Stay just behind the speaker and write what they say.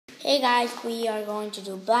Hey guys, we are going to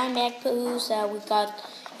do blind bag polooza. We got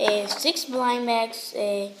 6 blind bags.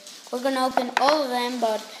 We're gonna open all of them,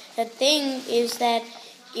 but the thing is that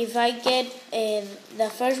if I get the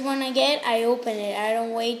first one I get, I open it. I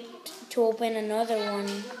don't wait to open another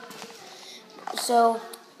one. So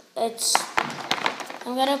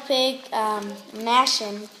I'm gonna pick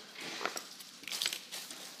mashing.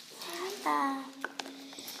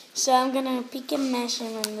 So I'm gonna pick a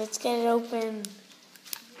mashing and let's get it open.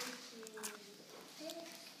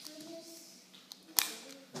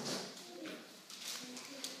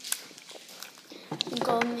 I'm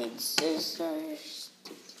gonna need scissors.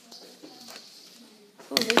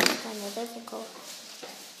 Oh, this is kind of difficult.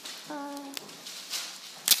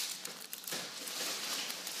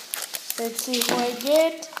 Let's see who I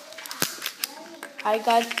get. I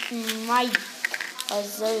got Mike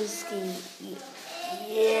Wazowski.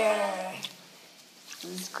 Yeah.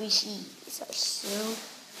 These squishies are so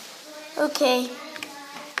okay.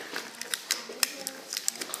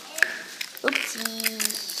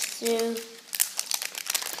 Oopsie.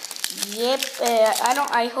 So yep,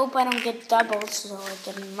 I hope I don't get doubles, so I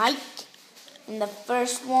get Mike in the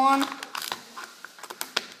first one.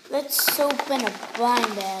 Let's open a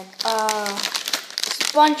blind bag.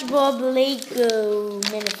 SpongeBob Lego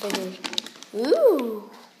minifigure. Ooh.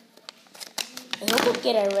 I hope I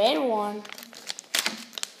get a red one.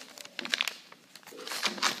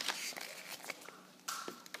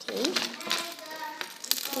 Okay.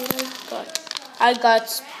 I got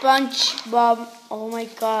SpongeBob. Oh my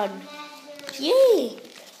god. Yay!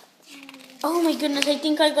 Oh my goodness, I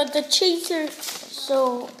think I got the chaser.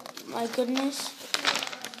 So, my goodness.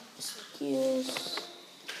 Excuse.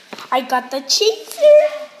 I got the chaser.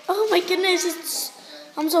 Oh my goodness,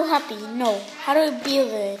 I'm so happy. No, how do I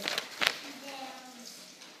build it?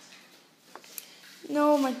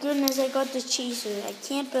 No, my goodness, I got the chaser. I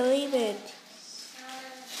can't believe it.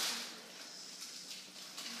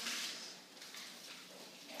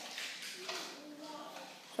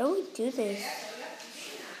 How do we do this?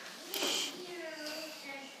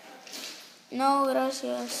 No,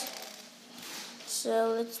 gracias.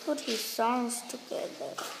 So let's put his arms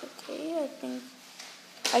together. Okay, I think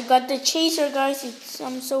I got the chaser, guys.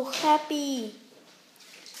 I'm so happy.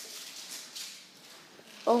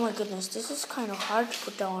 Oh my goodness, this is kind of hard to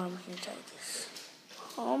put the arm inside this.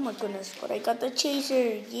 Oh my goodness, but I got the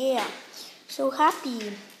chaser. Yeah, so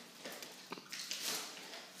happy.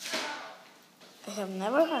 I have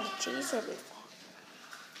never had a chaser before.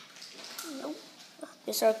 Nope.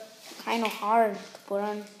 These are kind of hard to put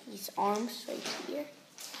on his arms right here.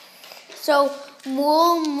 So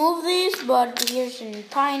we'll move this, but here's some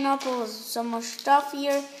pineapples, some more stuff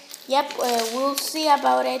here. Yep, we'll see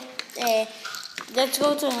about it. Let's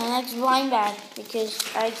go to the next blind bag because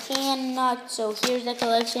I cannot. So here's the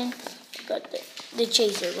collection. Got the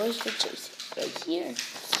chaser. Where's the chaser? Right here.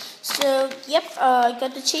 So yep, I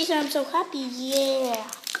got the chaser. I'm so happy. Yeah.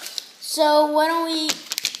 So why don't we?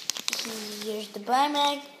 Here's the blind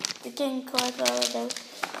bag. We can collect all of those.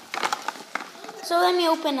 So let me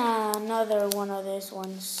open another one of these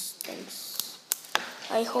ones. Thanks.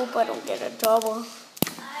 I hope I don't get a double.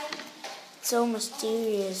 It's so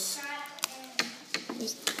mysterious.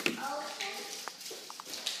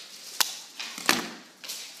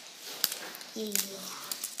 Yeah.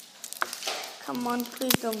 Come on,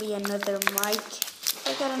 please don't be another mic.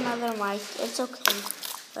 I got another mic. It's okay,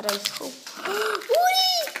 but I hope.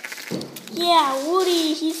 Woody! Yeah,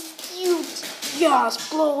 Woody. He's cute. Yes,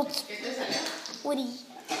 bloats. Woody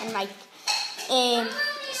and Mike.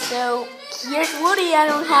 So here's Woody. I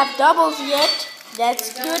don't have doubles yet.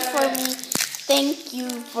 That's good for me. Thank you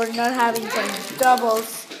for not having some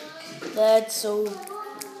doubles. That's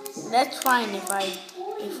fine if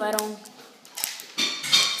I don't.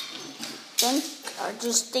 Then I'll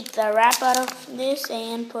just take the wrap out of this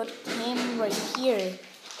and put him right here,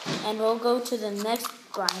 and we'll go to the next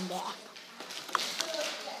blind bag.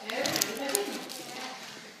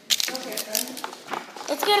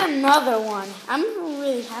 Let's get another one. I'm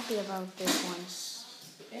really happy about this one.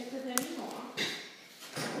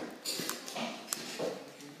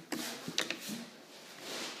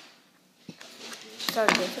 It's so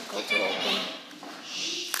difficult to open.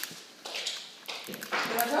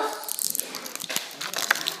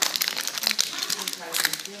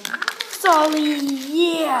 Sorry,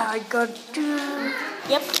 yeah, I got two.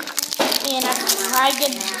 Yep, and I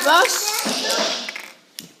get bus.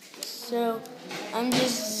 So I'm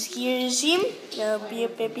just here to see him. Yep.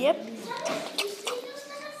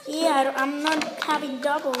 Yeah, I'm not having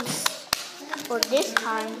doubles for this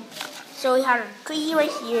time. So we have a tree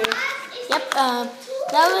right here. Yep. Now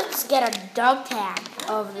let's get a dog tag.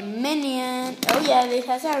 of the minion. Oh yeah, this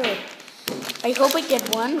has a rip. I hope I get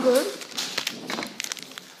one good.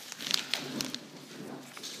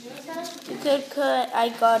 Good. I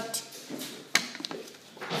got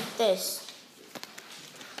this.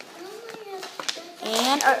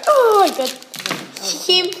 And oh, I got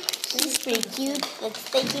him. He's pretty cute. Let's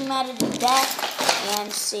take him out of the deck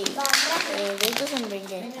and see. This doesn't bring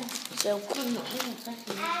it. So,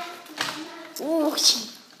 ooh.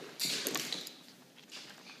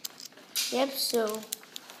 Yep. So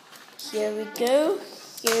here we go.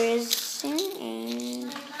 Here is him.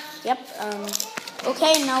 And yep.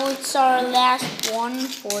 Okay. Now it's our last one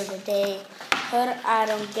for the day. But I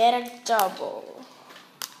don't get a double.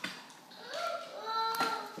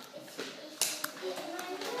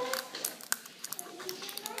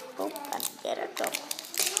 Get a double.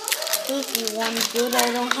 If you want good,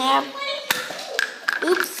 I don't have.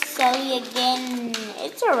 Oops, sorry again.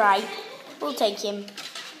 It's alright. We'll take him.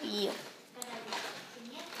 Yeah.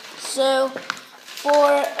 So,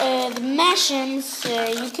 for the machines,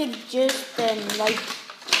 you could just like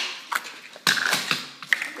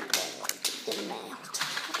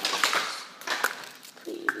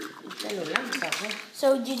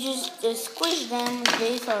so you just squish them.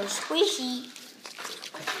 These are squishy.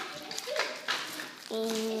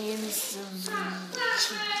 And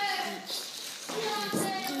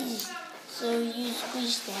so you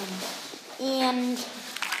squeeze them, and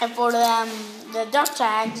for the dog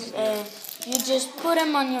tags, you just put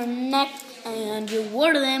them on your neck and you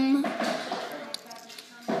wear them.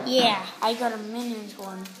 Yeah, I got a minions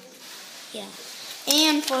one. Yeah,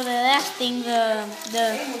 and for the last thing, the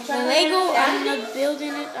Lego, I'm not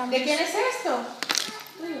building it. ¿De quién es esto?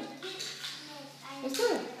 ¿Tuyo? ¿Es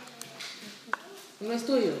tuyo? ¿No es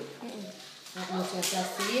tuyo? No seas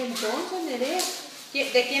así, entonces, Nere.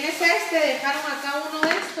 ¿De quién es este? Dejaron acá uno de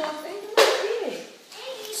estos.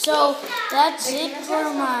 So that's it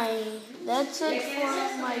for my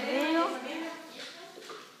video.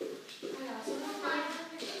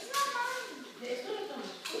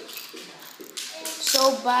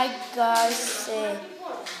 So bye guys.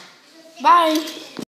 Bye.